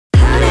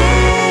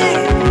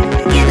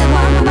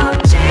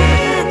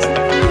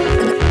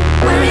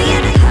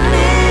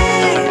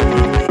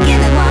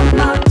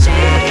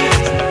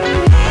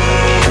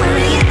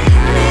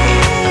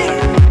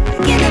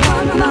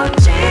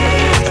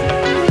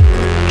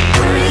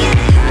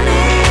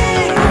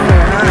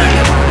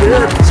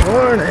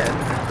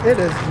It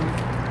is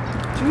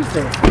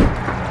Tuesday,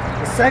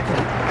 the 2nd,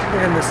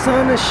 and the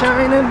sun is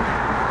shining.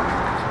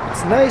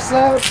 It's nice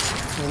out,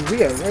 and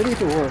we are ready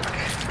to work.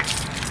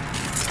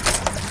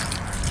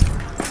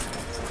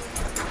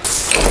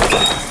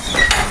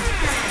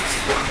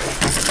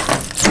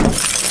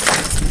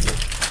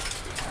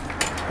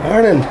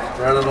 Morning.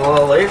 Running a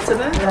little late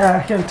today?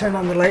 Yeah, I can turn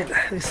on the light.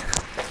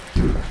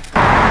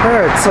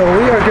 Alright, so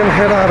we are going to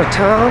head out of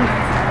town.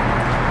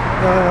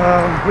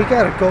 We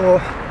got to go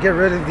get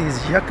rid of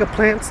these yucca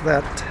plants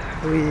that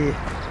we,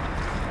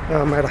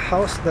 at a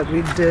house that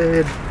we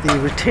did the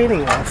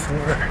retaining wall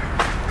for.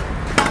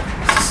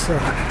 So,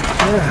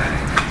 yeah.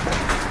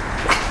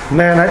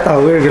 Man, I thought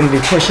we were going to be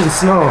pushing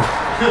snow.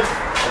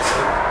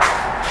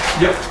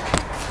 Yep.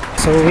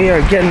 So we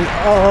are getting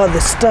all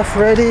the stuff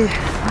ready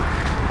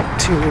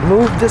to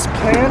remove this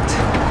plant.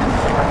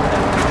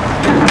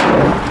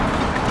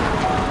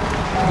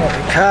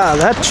 Holy cow,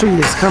 that tree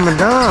is coming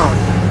down.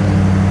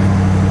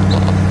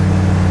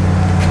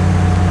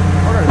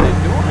 What are they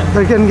doing?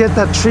 They're gonna get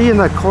that tree in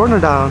that corner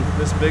down.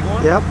 This big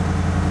one? Yep.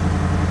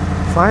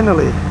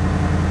 Finally.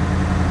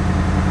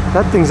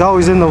 That thing's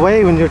always in the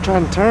way when you're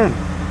trying to turn. You're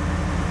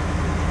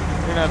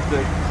gonna have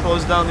to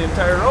close down the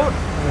entire road.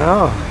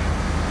 No.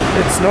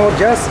 It snowed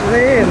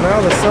yesterday and now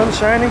the sun's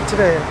shining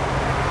today.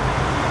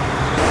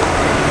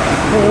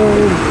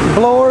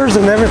 Blowers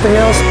and everything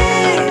else.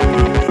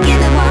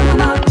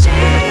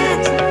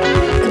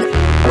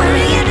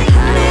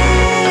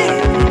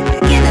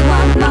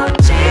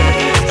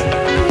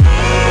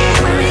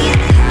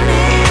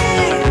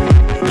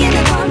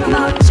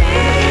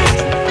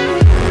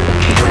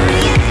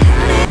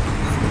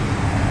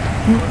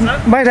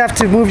 Might have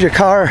to move your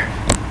car.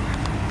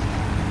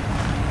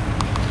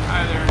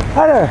 Hi there.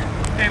 Hi there.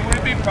 Hey, would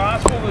it be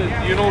possible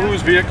that you know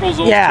whose vehicles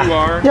those two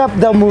are? Yep,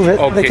 they'll move it.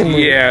 Okay, they can move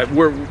yeah, it.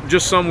 We're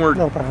just somewhere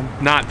No problem.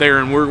 not there,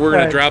 and we're going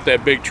Right. to drop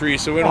that big tree,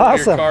 so we don't want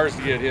your Awesome. cars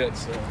to get hit.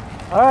 So.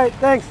 Alright,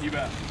 thanks. You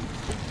bet.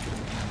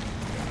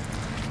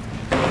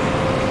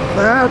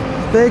 That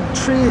big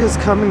tree is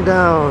coming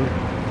down.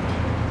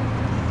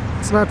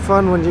 It's not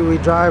fun when we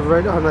drive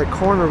right on that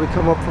corner. We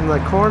come up from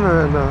that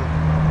corner and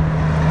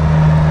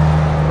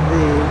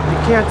you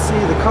can't see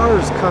the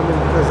cars coming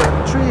because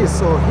that tree is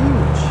so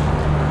huge.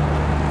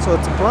 So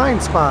it's a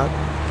blind spot.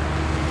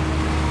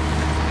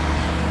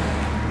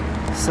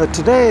 So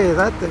today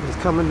that thing is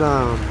coming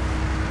down.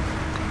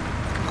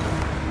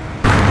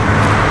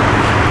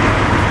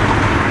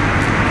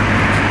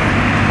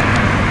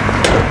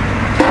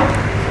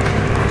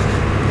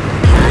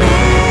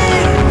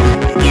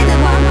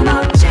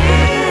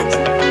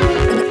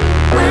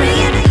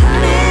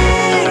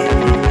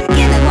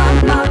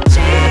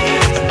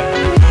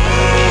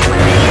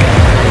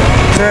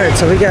 Alright,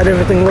 so we got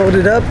everything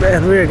loaded up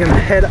and we're gonna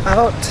head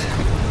out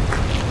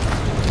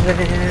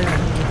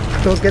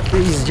and go get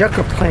these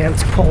yucca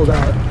plants pulled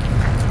out.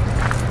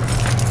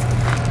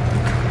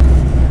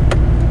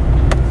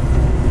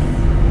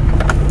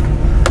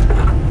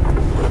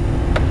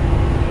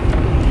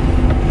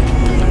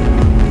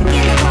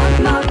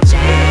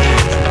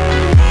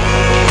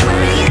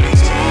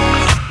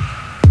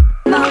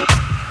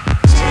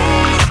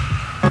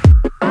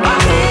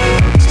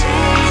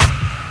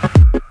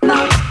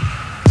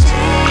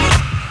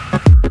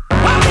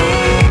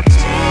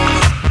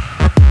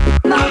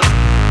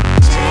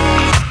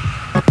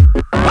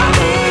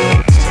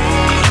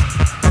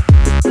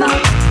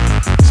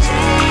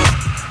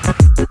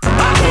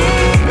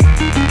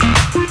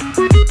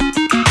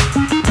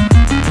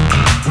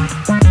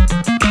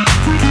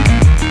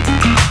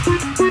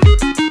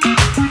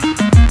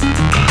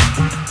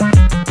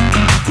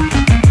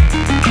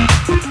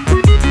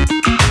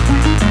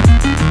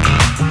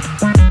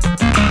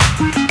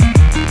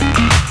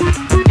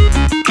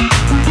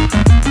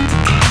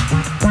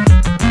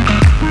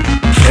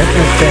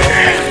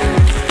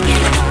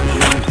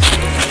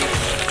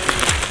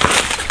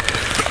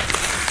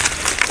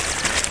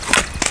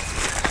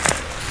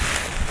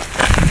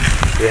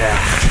 Yeah.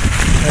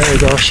 There we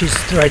go. She's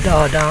right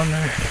down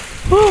there.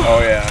 Whew.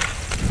 Oh yeah,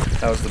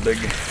 that was the big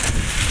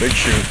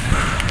shoot.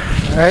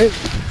 All right.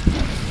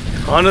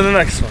 On to the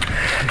next one.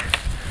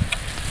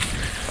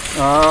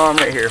 I'm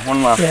right here.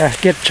 One left. Yeah.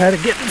 Try to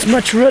get as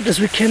much root as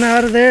we can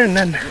out of there, and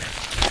then.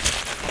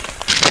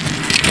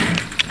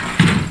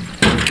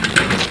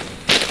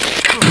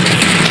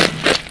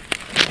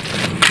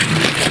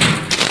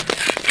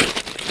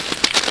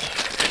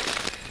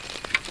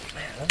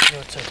 Man, those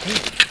roots are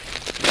deep.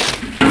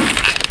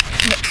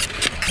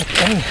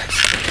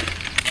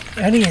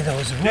 Any of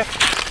those rip.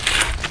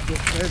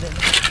 Get rid of them.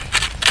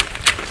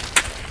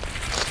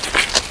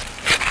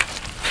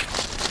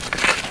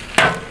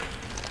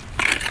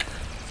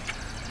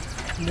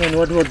 And then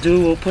what we'll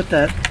do, we'll put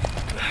that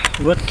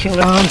root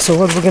killer on. So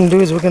what we're going to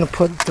do is we're going to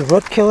put the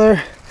root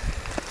killer,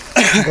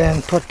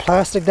 then put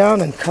plastic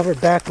down and cover it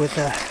back with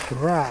a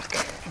rock.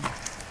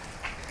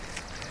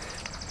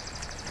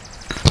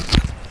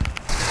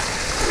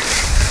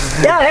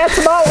 Yeah, that's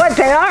about what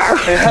they are.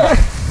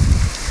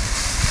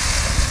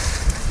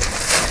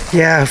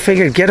 Yeah, I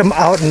figured get them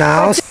out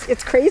now.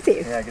 It's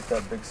crazy. Yeah, get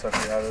that big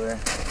sucker out of there.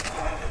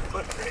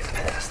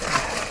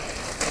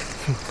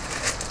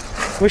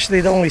 Wish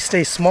they'd only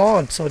stay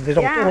small so they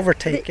don't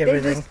overtake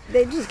everything.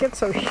 They just get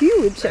so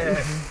huge.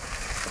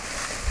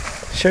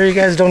 Sure you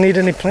guys don't need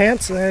any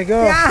plants? There you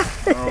go. Yeah.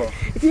 Oh.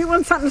 If you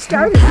want something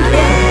started,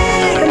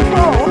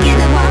 control. Give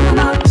it one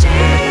more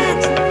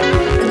chance.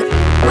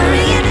 Where are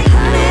you,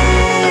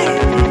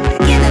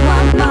 honey? Give it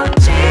one more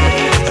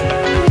chance.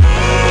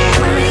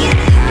 Where are you,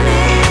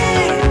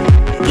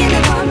 honey? Give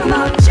it one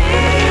more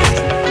chance.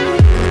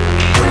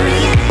 Where are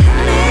you,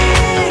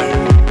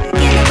 honey?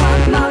 Give it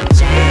one more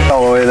chance.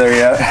 All the way there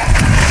yet.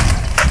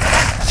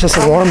 It's just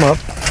a warm-up.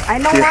 I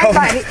know my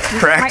body.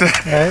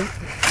 Practice. Right?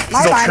 My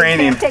Still body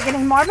training. can't take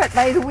any more, but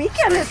by the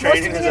weekend it's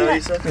supposed to be in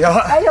the,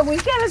 Yeah. by the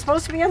weekend it's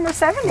supposed to be in the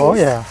 70s. Oh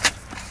yeah.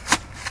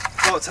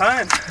 Well,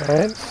 time.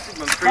 Right? We've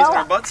been freezing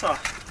our butts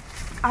off.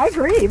 I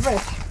agree,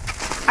 but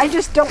I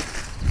just don't.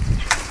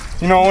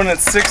 You know, when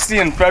it's 60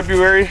 in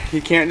February,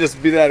 you can't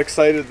just be that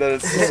excited that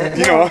it's,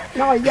 you know,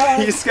 No, yeah.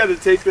 you just got to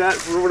take that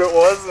for what it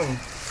was. And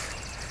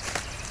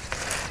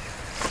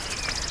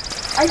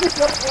I just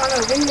don't want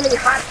a really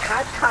hot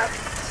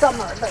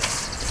summer, but.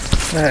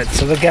 Alright,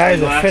 so the guys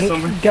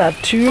have got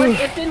two.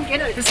 It didn't get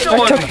it. We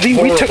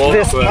took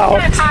this out,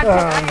 I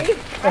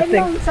I've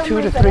known think some 2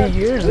 to of 3 the-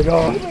 years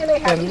ago,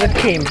 and it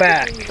came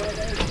back.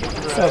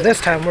 So this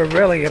time we're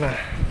really gonna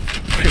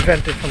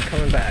prevent it from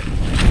coming back.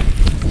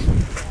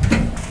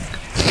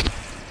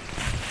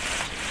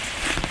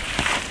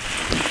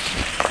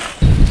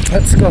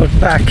 Let's go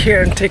back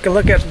here and take a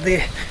look at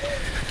the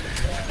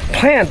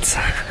plants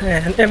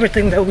and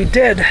everything that we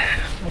did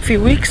a few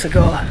weeks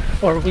ago,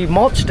 or we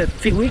mulched it a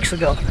few weeks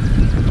ago.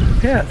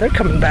 Yeah, they're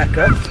coming back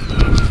up.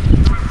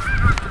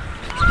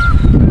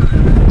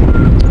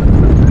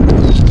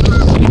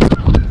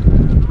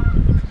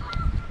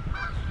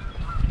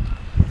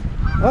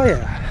 Oh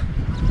yeah,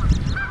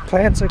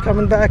 plants are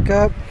coming back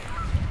up.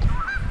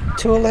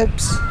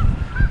 Tulips,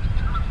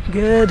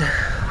 good.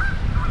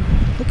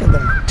 Look at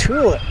them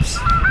tulips.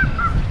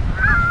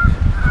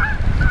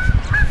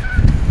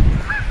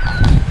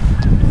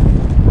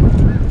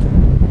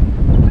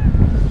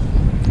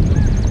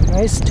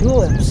 Nice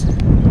tulips.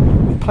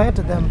 We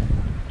planted them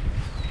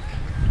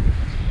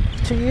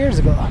 2 years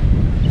ago.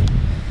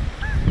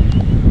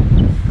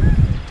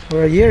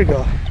 Or a year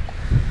ago.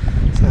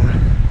 So,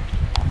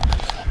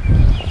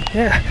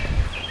 yeah.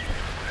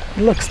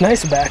 It looks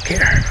nice back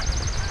here.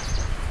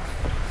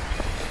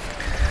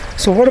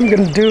 So what I'm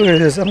going to do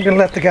is I'm going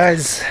to let the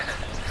guys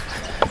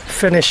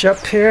finish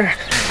up here.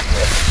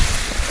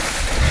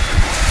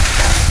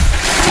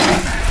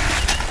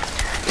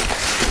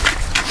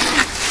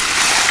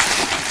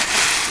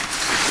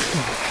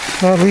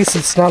 Well, at least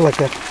it's not like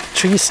a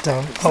tree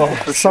stump. Oh,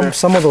 for sure.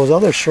 Some of those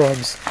other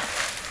shrubs.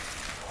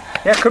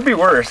 yeah, it could be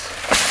worse.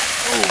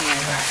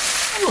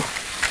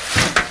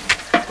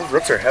 Those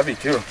roots are heavy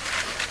too.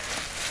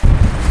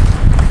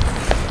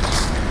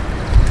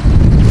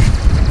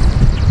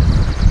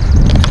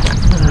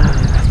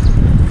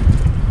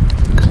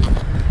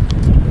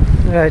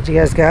 Alright, you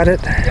guys got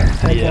it?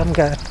 Yeah. I'm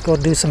gonna go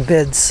do some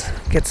bids,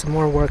 get some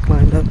more work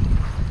lined up.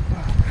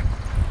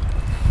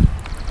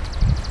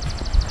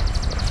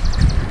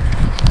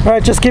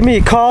 Alright, just give me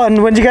a call,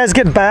 and when you guys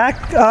get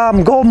back,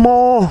 go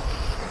mow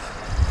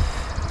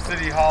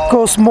City Hall.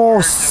 Go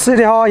mow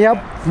City Hall,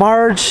 yep.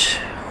 Marge,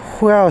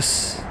 who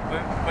else?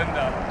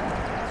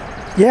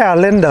 Linda. Yeah,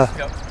 Linda.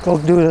 Yep. Go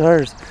do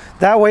hers.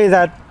 That way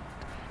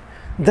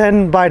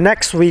then by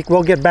next week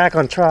we'll get back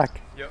on track.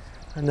 Yep.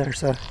 And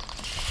there's a...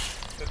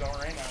 So don't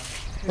rain on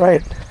it.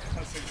 Right.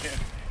 That's again.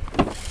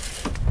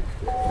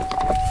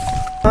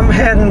 I'm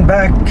heading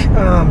back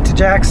to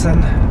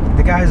Jackson.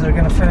 The guys are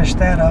gonna finish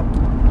that up,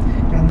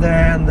 and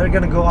then they're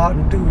gonna go out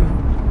and do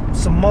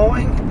some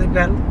mowing. They've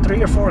got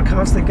 3 or 4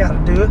 accounts they've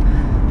got to do,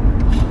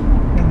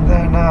 and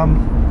then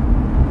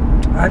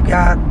I've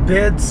got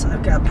bids,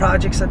 I've got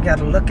projects I've got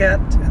to look at,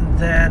 and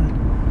then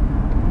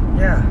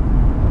yeah,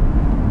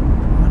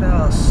 what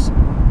else?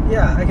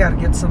 Yeah, I got to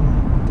get some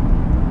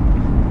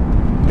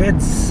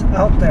bids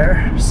out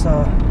there.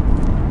 So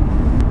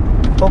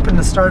hoping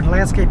to start a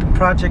landscaping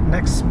project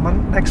next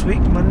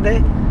week,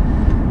 Monday.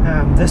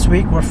 This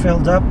week we're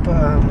filled up.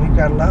 We've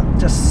got a lot,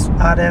 just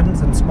odd ends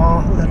and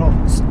small little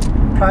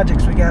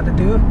projects we got to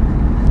do.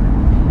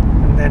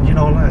 And then, you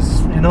know,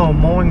 as you know,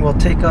 mowing will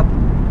take up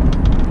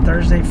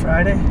Thursday,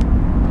 Friday.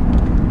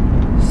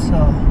 So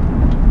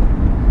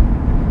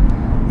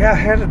yeah,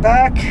 headed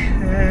back,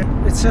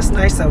 and it's just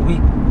nice that we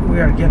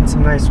are getting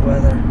some nice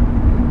weather.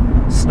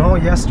 Snow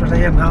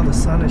yesterday, and now the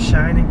sun is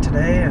shining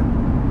today,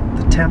 and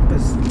the temp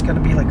is going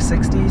to be like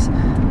 60s.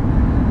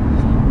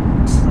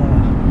 So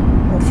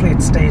hopefully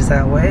it stays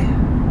that way. And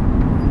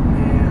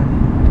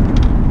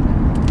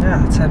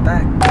yeah, let's head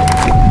back.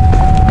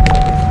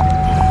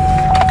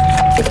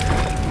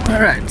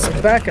 Alright, so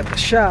back at the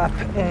shop,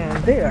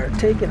 and they are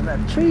taking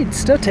that tree,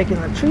 still taking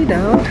that tree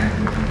down.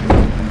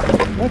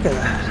 Look at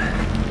that.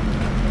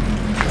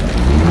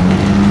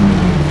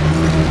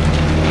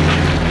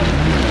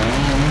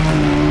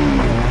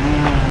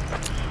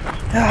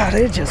 Ah,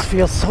 God, it just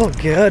feels so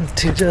good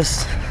to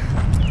just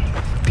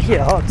be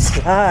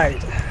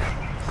outside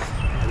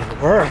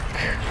and work.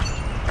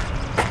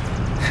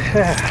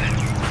 Yeah.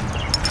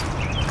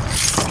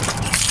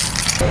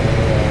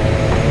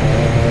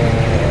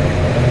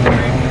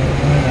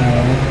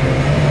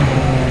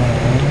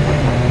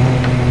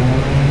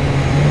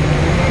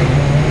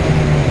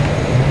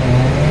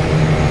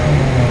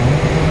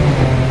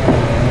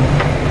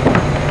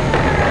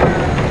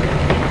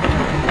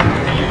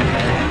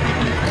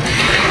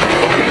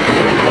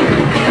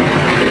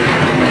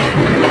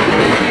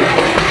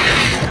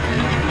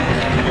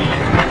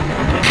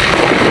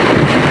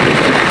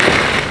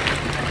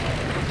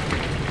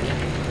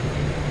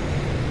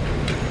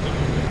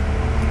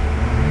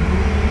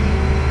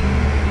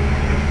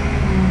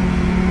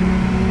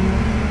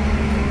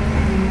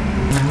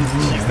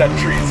 That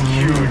tree's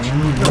huge.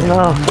 I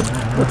know.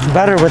 It's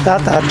better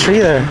without that tree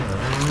there.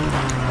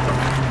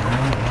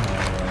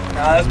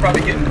 That's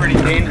probably getting pretty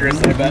dangerous,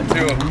 I bet,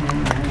 too.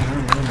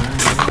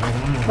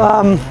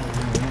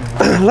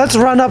 Let's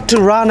run up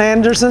to Ron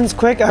Anderson's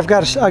quick. I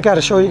got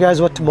to show you guys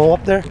what to mow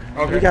up there.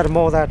 Okay. We got to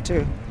mow that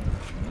too.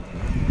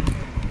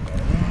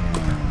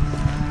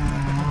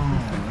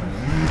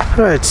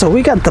 All right, so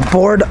we got the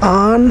board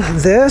on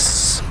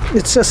this.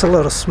 It's just a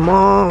little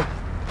small.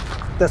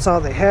 That's all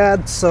they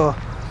had, so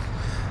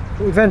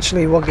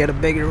eventually we'll get a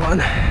bigger one,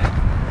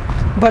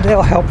 but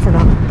it'll help for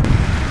now.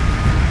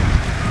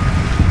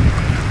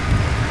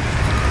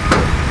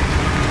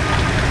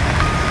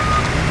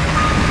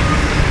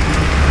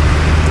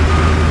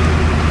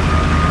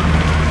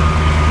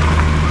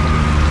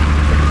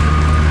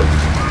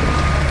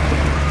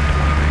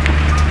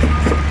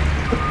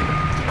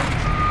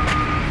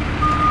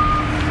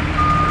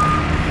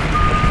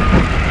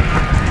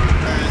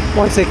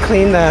 Once they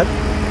clean that,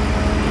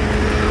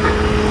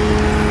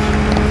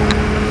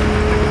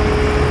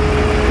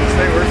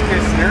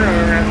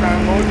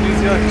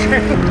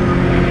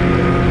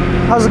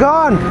 how's it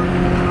going?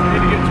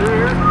 Need to get through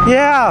here?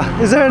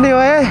 Yeah, is there any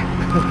way?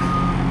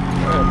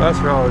 Yeah,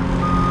 best road.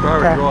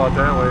 Probably Okay. go out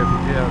that way if you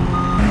can.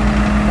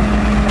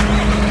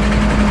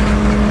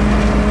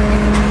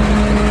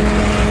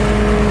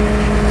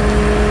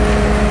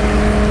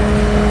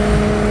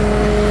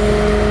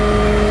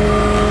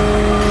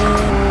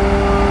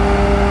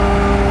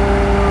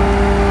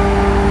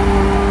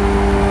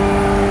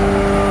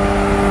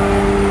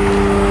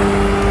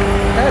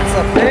 That's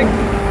a big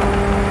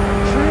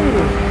tree.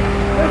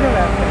 Look at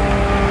that thing.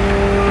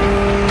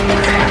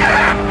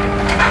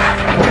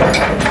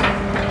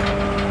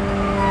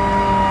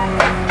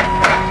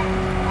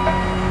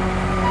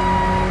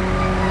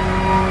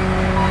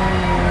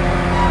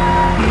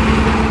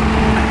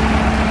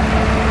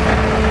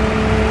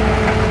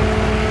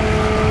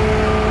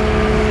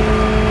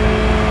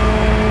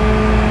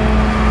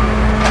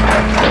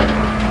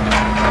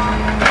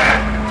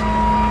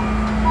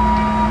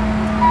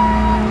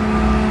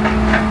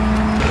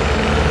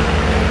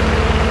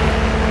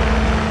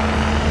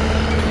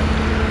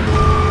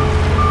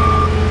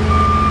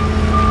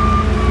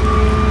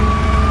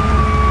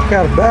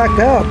 Gotta back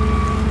up.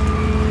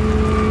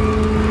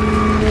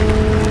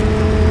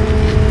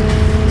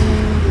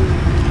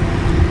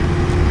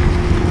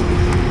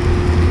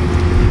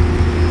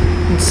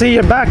 And see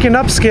your backing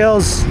up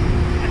skills.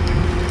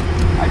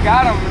 I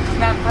got him, it's just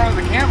not in front of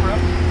the camera.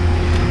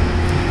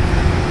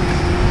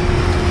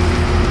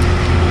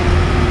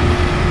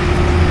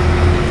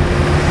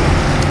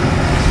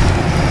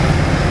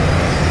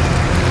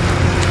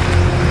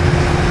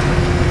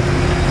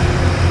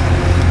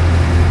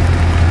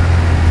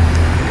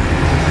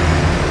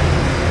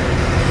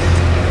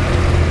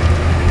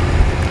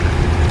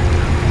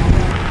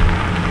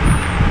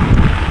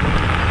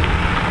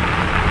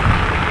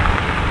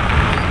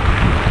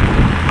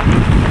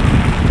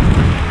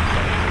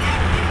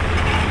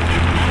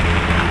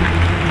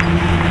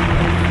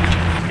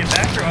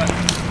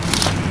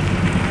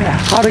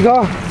 How'd it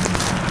go?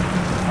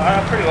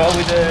 Pretty well.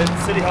 We did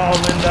City Hall,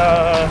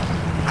 Linda,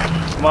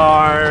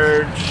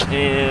 Marge,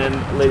 and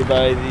Lady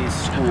by the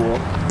School.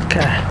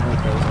 Okay.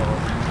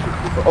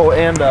 Oh,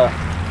 and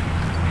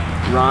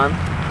Ron.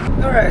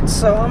 All right,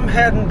 so I'm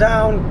heading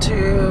down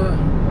to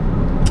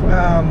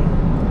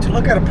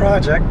look at a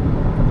project,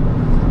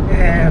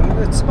 and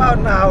it's about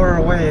an hour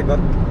away, but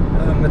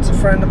it's a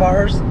friend of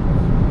ours.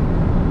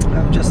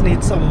 Just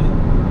need some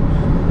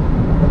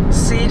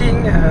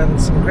seating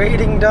and some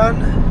grading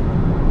done.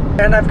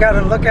 And I've got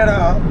to look at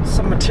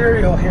some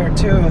material here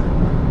too.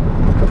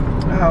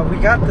 We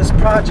got this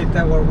project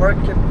that we're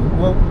working,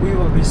 we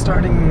will be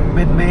starting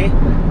mid-May,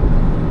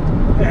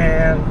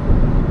 and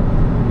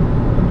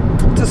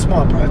it's a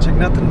small project,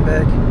 nothing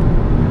big.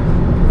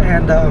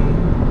 And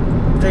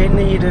they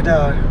needed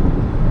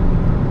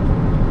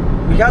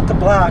we got the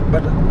block,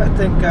 but I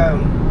think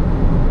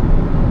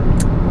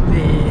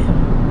the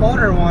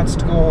owner wants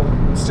to go,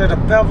 instead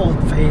of beveled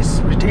face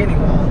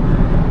retaining wall,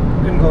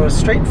 we're gonna go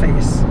straight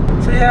face.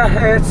 So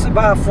yeah, it's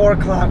about 4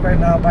 o'clock right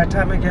now. By the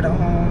time I get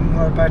home,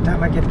 or by the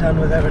time I get done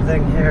with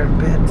everything here,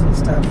 bids and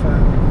stuff,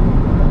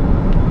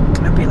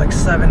 it'll be like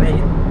 7, 8.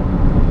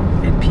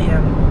 8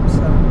 p.m.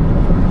 So,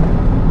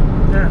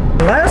 yeah.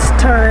 Last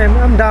time,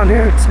 I'm down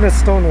here at Smith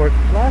Stonework.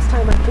 Last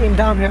time I came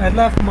down here, I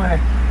left my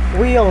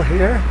wheel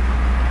here.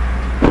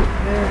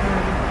 And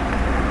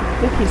I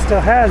think he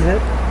still has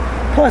it.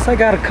 Plus, I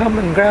gotta come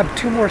and grab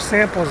 2 more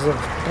samples of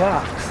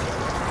blocks.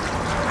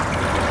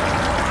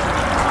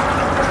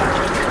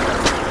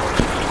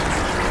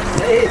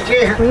 Hey,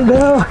 Chant.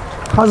 Hello.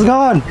 How's it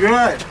going?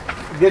 Good.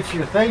 Get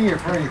your thing here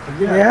before you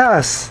forget.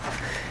 Yes.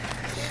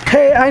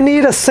 Hey, I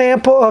need a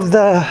sample of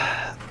the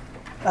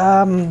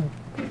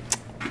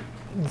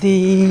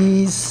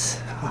these.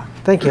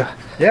 Thank you.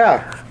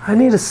 Yeah. I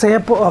need a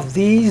sample of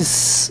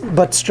these,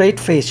 but straight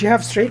face. You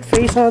have straight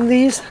face on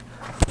these?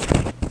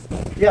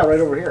 Yeah, right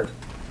over here.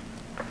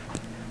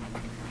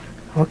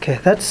 Okay,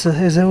 that's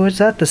is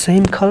that the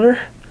same color?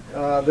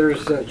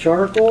 There's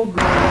charcoal.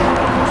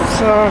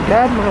 So I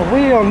got my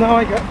wheel. Now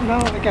I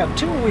got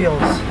 2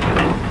 wheels.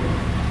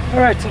 All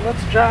right, so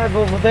let's drive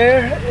over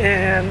there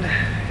and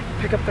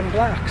pick up them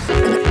blocks. Where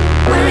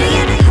are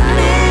you headed?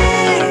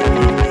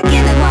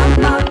 Give it one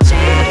more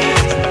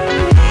chance.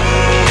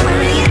 Where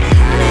are you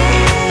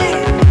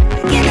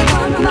headed? Give it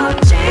one more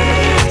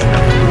chance.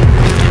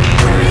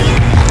 Where are you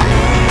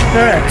headed?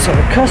 All right, so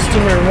the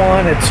customer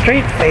wanted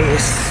straight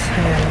face,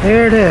 and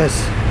there it is.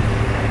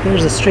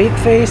 There's a straight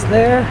face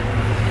there,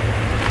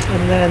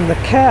 and then the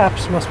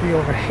caps must be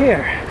over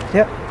here.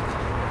 Yep.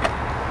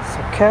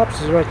 So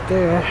caps is right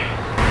there.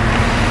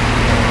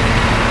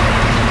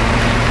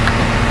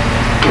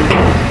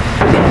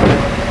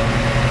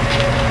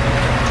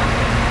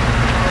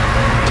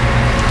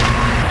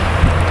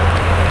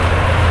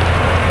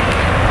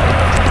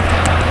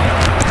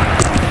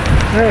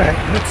 Alright,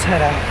 let's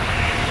head out.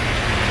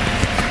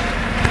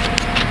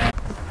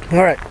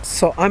 Alright,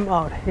 so I'm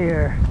out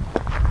here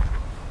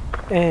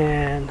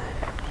and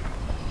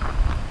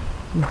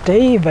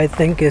Dave, I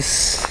think, is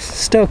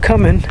still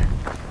coming.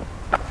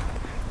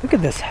 Look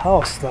at this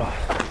house though.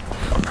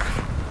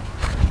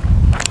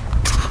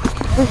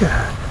 Look at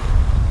that.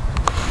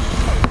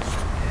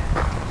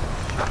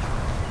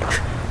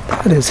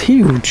 That is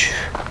huge.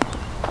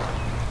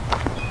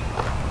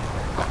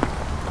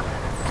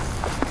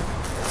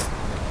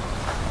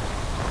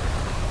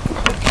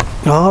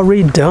 All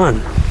redone.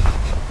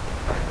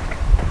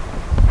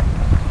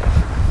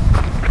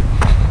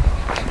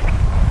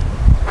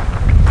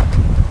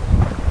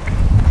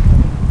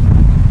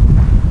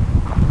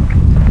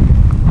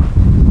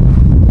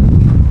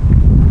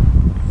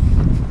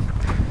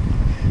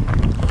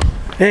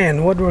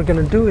 And what we're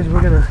gonna do is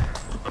we're gonna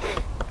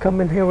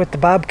come in here with the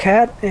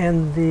Bobcat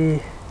and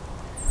the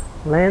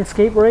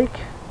landscape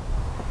rake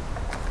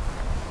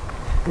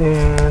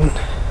and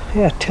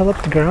yeah, till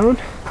up the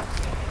ground.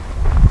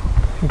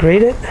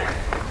 Grade it,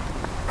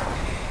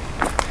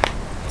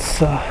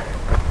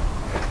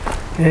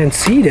 and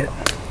seed it.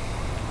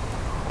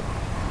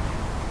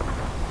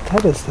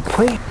 That is the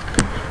plan.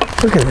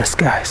 Look at this,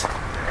 guys.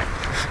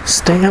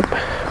 Stamp.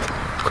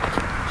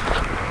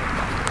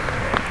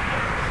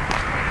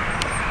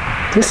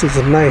 This is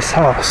a nice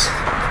house.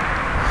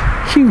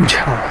 Huge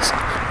house.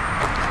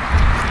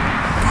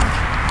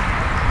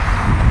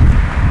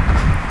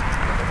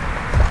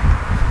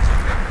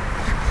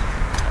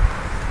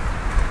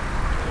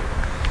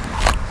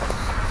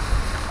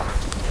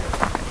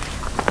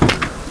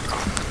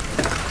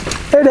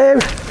 Hey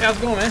Dave. Hey, how's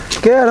it going, man?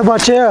 Good, how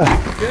about you?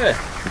 Good.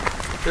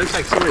 Looks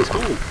like somebody's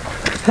home.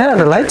 Yeah,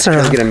 the lights are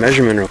Let's on. get a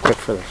measurement real quick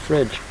for the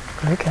fridge.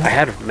 Okay. I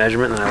had a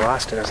measurement and I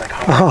lost it. I was like,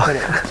 Oh. I put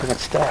it. So much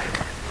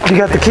stuff. You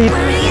got the key?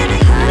 Where are you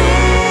headed?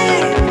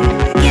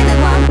 Give it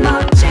one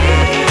more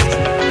chance.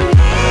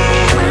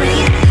 Where are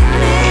you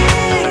headed?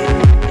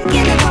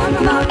 Give it one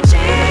more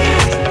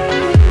chance.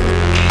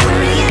 Where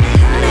are you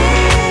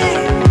headed?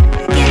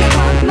 Give it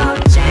one more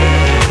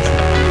chance.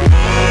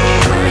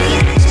 Where are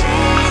you headed?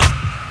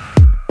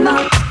 More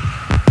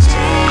chance.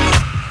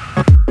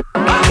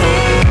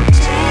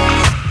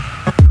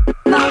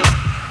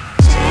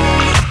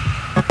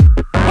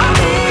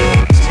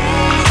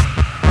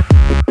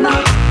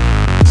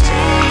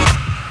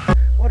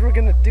 What we're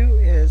gonna do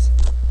is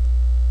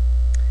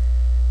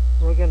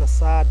we're gonna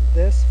sod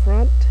this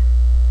front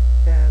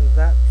and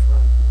that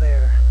front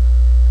there.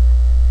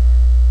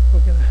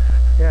 We're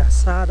gonna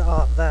sod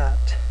all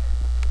that,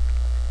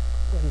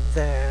 and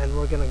then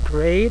we're gonna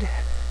grade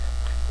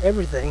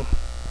everything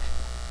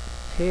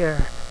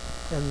here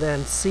and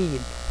then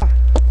seed.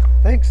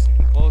 Thanks.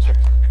 Closer.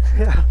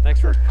 Yeah. Thanks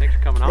for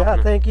coming out. Yeah,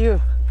 thank you.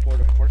 Look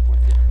forward to working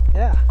with you.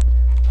 Yeah.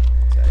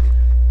 Excited.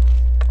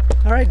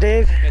 All right,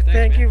 Dave. thanks,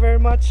 Thank man. you very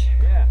much.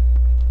 Yeah.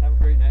 Have a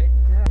great night.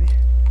 Yeah.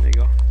 There you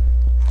go.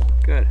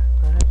 Good.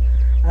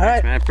 All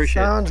right. man. I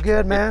appreciate it. Sounds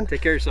good, man.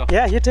 Take care of yourself.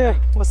 Yeah, you too.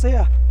 We'll see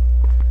ya.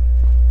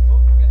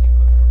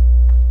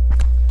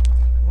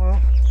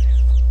 Well,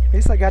 at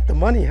least I got the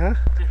money, huh?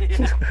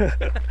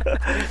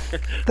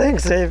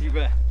 Thanks, Dave. You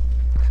bet.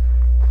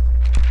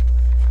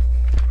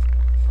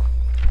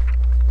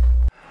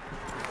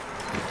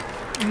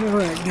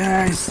 Alright,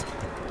 guys.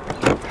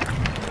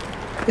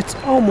 It's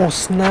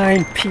almost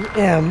 9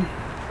 p.m.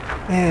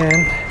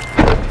 and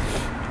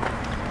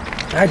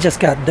I just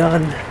got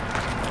done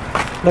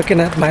looking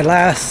at my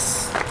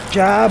last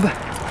job,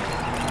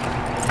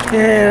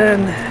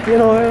 and you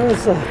know,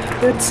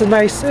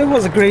 it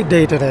was a great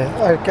day today.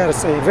 I gotta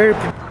say,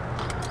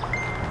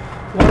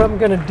 what I'm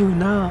gonna do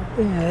now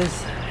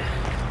is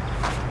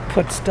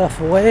put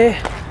stuff away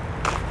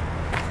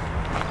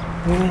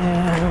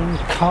and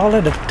call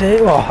it a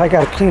day. Well, I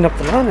gotta clean up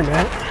the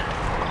laundromat.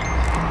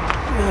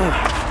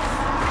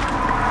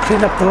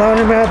 Clean up the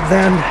laundromat,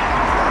 then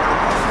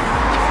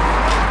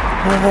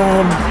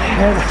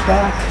head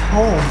back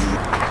home.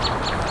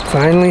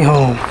 Finally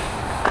home.